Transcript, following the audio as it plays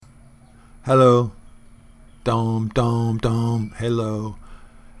Hello. Dom, dom, dom. Hello.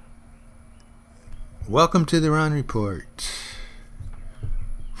 Welcome to the Ron Report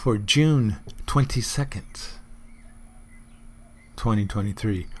for June 22nd,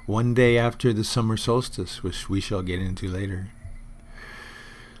 2023. One day after the summer solstice, which we shall get into later.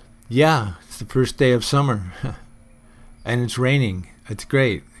 Yeah, it's the first day of summer. And it's raining. It's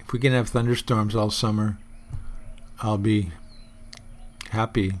great. If we can have thunderstorms all summer, I'll be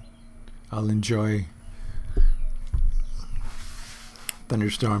happy. I'll enjoy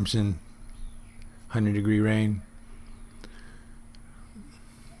thunderstorms and 100-degree rain.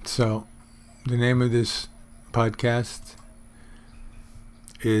 So, the name of this podcast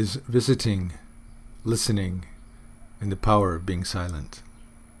is Visiting, Listening, and the Power of Being Silent.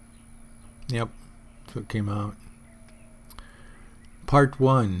 Yep, that's what came out. Part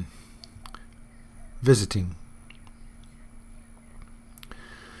 1, Visiting.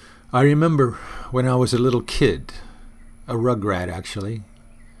 I remember when I was a little kid, a rugrat actually.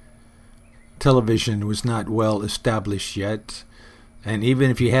 Television was not well established yet, and even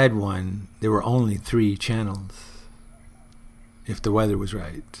if you had one, there were only 3 channels, if the weather was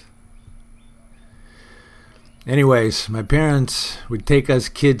right. Anyways, my parents would take us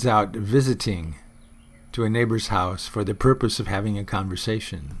kids out visiting to a neighbor's house for the purpose of having a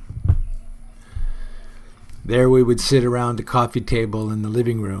conversation. There we would sit around the coffee table in the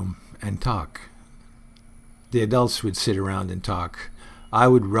living room and talk. The adults would sit around and talk. I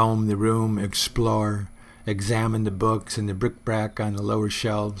would roam the room, explore, examine the books and the bric-brac on the lower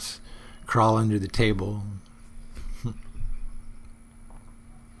shelves, crawl under the table.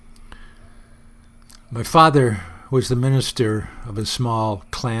 My father was the minister of a small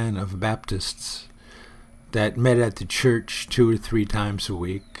clan of Baptists that met at the church 2 or 3 times a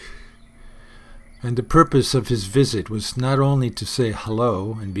week. And the purpose of his visit was not only to say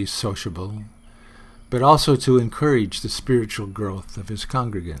hello and be sociable, but also to encourage the spiritual growth of his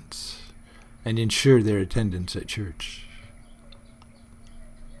congregants and ensure their attendance at church.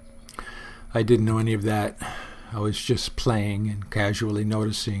 I didn't know any of that. I was just playing and casually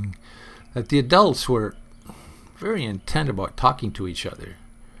noticing that the adults were very intent about talking to each other.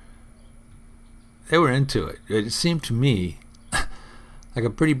 They were into it. It seemed to me like a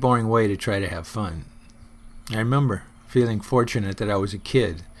pretty boring way to try to have fun. I remember feeling fortunate that I was a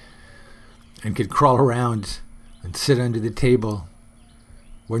kid and could crawl around and sit under the table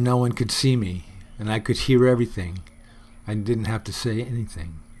where no one could see me and I could hear everything. I didn't have to say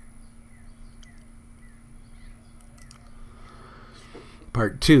anything.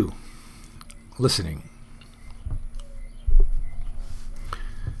 Part 2, Listening.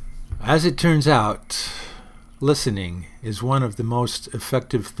 As it turns out, listening is one of the most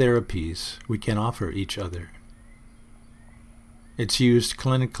effective therapies we can offer each other. It's used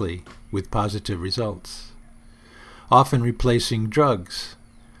clinically with positive results, often replacing drugs,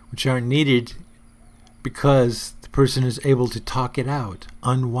 which aren't needed because the person is able to talk it out,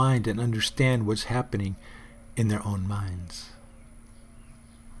 unwind, and understand what's happening in their own minds.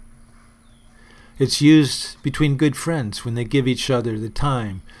 It's used between good friends when they give each other the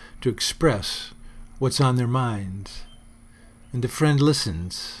time to express what's on their minds, and the friend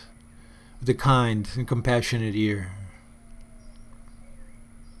listens with a kind and compassionate ear.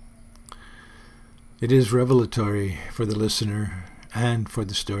 It is revelatory for the listener and for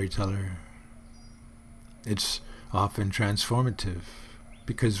the storyteller. It's often transformative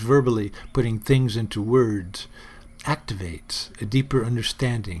because verbally putting things into words activates a deeper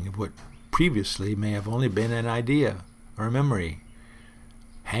understanding of what previously may have only been an idea or a memory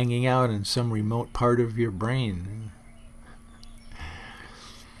hanging out in some remote part of your brain.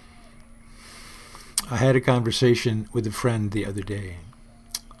 I had a conversation with a friend the other day.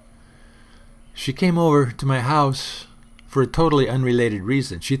 She came over to my house for a totally unrelated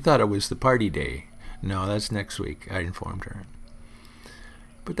reason. She thought it was the party day. No, that's next week, I informed her.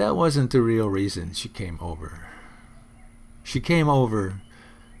 But that wasn't the real reason she came over. She came over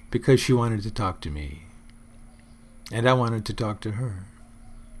because she wanted to talk to me, and I wanted to talk to her.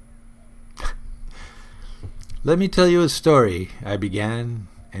 Let me tell you a story, I began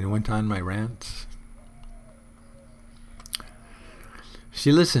and went on my rant.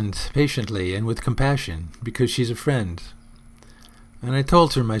 She listened patiently and with compassion because she's a friend, and I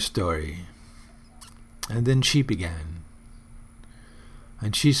told her my story, and then she began.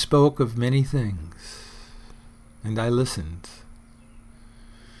 And she spoke of many things, and I listened.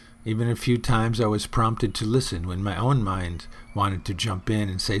 Even a few times I was prompted to listen when my own mind wanted to jump in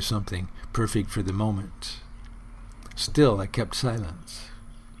and say something perfect for the moment. Still, I kept silence.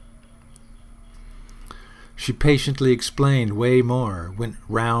 She patiently explained way more, went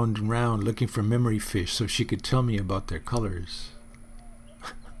round and round looking for memory fish so she could tell me about their colors.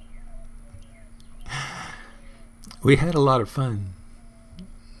 We had a lot of fun.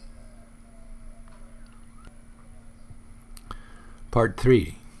 Part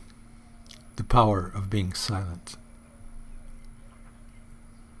 3. The power of being silent.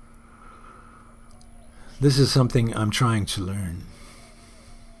 This is something I'm trying to learn.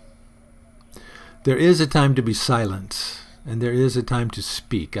 There is a time to be silent, and there is a time to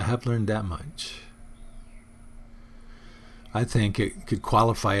speak. I have learned that much. I think it could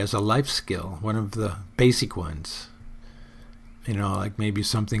qualify as a life skill, one of the basic ones. Like maybe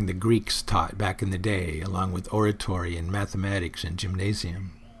something the Greeks taught back in the day, along with oratory and mathematics and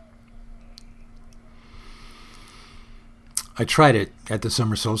gymnasium. I tried it at the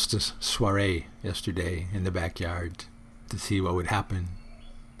Summer Solstice Soiree yesterday in the backyard to see what would happen.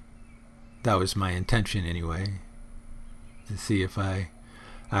 That was my intention anyway, to see if I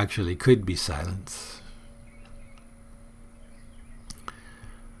actually could be silent.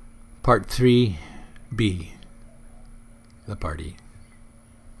 Part 3B, the party.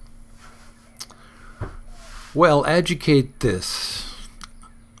 Well, adjudicate this.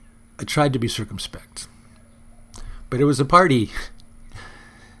 I tried to be circumspect. But it was a party.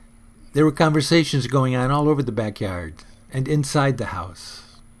 There were conversations going on all over the backyard and inside the house.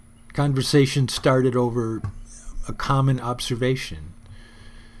 Conversations started over a common observation,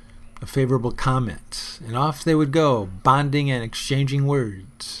 a favorable comment, and off they would go, bonding and exchanging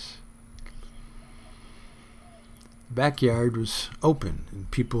words. The backyard was open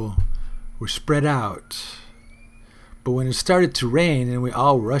and people were spread out. But when it started to rain and we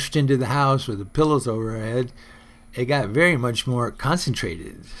all rushed into the house with the pillows over our head, it got very much more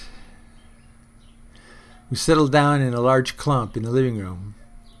concentrated. We settled down in a large clump in the living room.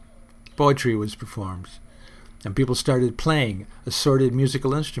 Poetry was performed, and people started playing assorted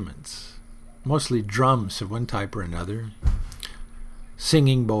musical instruments, mostly drums of one type or another,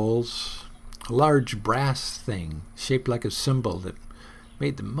 singing bowls, a large brass thing shaped like a cymbal that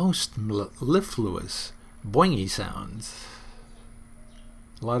made the most mellifluous, boingy sounds.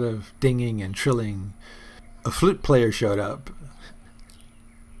 A lot of dinging and trilling. A flute player showed up.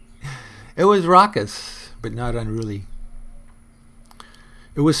 It was raucous, but not unruly.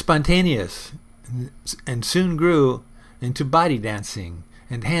 It was spontaneous and soon grew into body dancing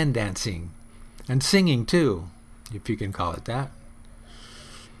and hand dancing and singing too, if you can call it that.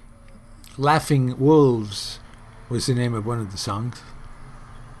 Laughing Wolves was the name of one of the songs.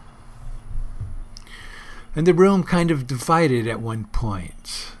 And the room kind of divided at one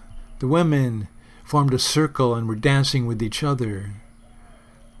point. The women formed a circle and were dancing with each other,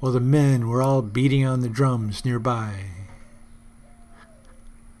 while the men were all beating on the drums nearby.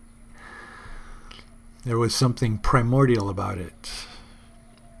 There was something primordial about it.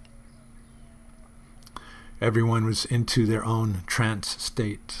 Everyone was into their own trance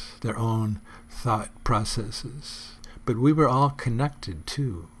state, their own thought processes, but we were all connected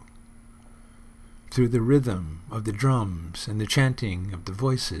too, through the rhythm of the drums and the chanting of the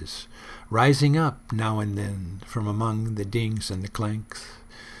voices, rising up now and then from among the dings and the clanks.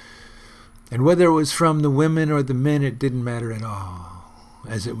 And whether it was from the women or the men, it didn't matter at all,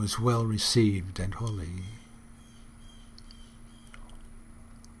 as it was well received and holy.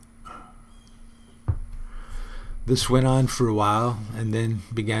 This went on for a while and then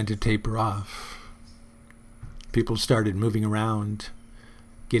began to taper off. People started moving around,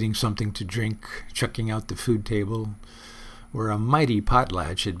 getting something to drink, checking out the food table, where a mighty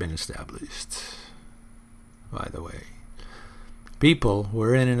potlatch had been established. By the way, people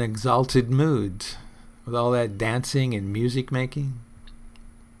were in an exalted mood with all that dancing and music making.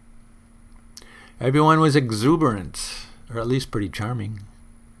 Everyone was exuberant, or at least pretty charming.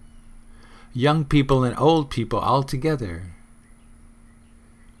 Young people and old people all together.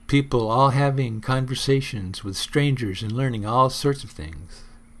 People all having conversations with strangers and learning all sorts of things.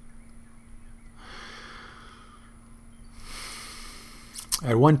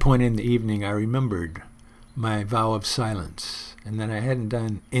 At one point in the evening, I remembered my vow of silence, and then I hadn't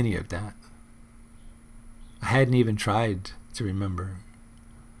done any of that. I hadn't even tried to remember.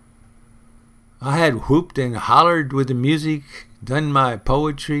 I had whooped and hollered with the music, done my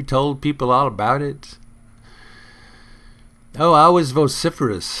poetry, told people all about it. Oh, I was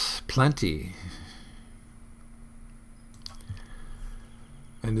vociferous, plenty.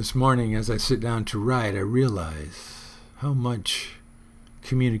 And this morning, as I sit down to write, I realize how much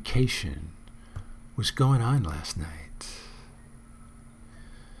communication was going on last night.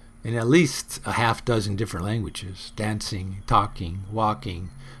 In at least a half dozen different languages. Dancing, talking, walking,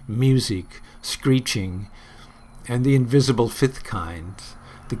 music, screeching, And the invisible fifth kind,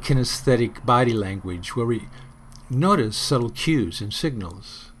 the kinesthetic body language, where we notice subtle cues and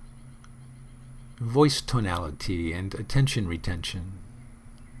signals, voice tonality and attention retention.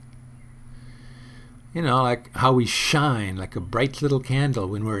 Like how we shine like a bright little candle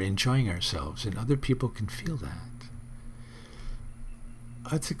when we're enjoying ourselves, and other people can feel that.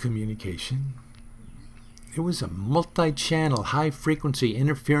 That's a communication. It was a multi-channel, high-frequency,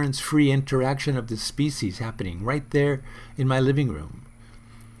 interference-free interaction of the species happening right there in my living room.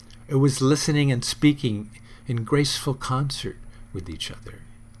 It was listening and speaking in graceful concert with each other.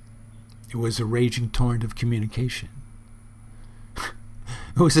 It was a raging torrent of communication.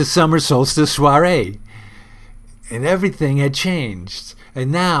 It was a Summer Solstice Soiree. And everything had changed. And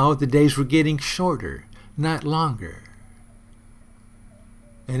now the days were getting shorter, not longer.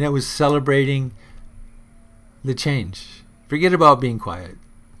 And it was celebrating the change. Forget about being quiet.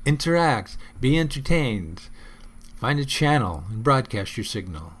 Interact. Be entertained. Find a channel and broadcast your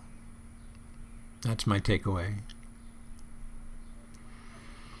signal. That's my takeaway.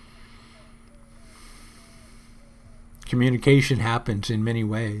 Communication happens in many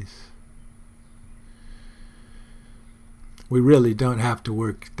ways. We really don't have to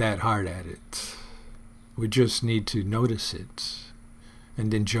work that hard at it. We just need to notice it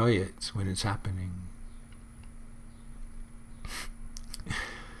and enjoy it when it's happening.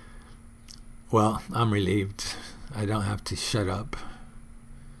 Well, I'm relieved. I don't have to shut up.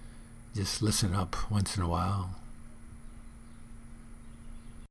 Just listen up once in a while.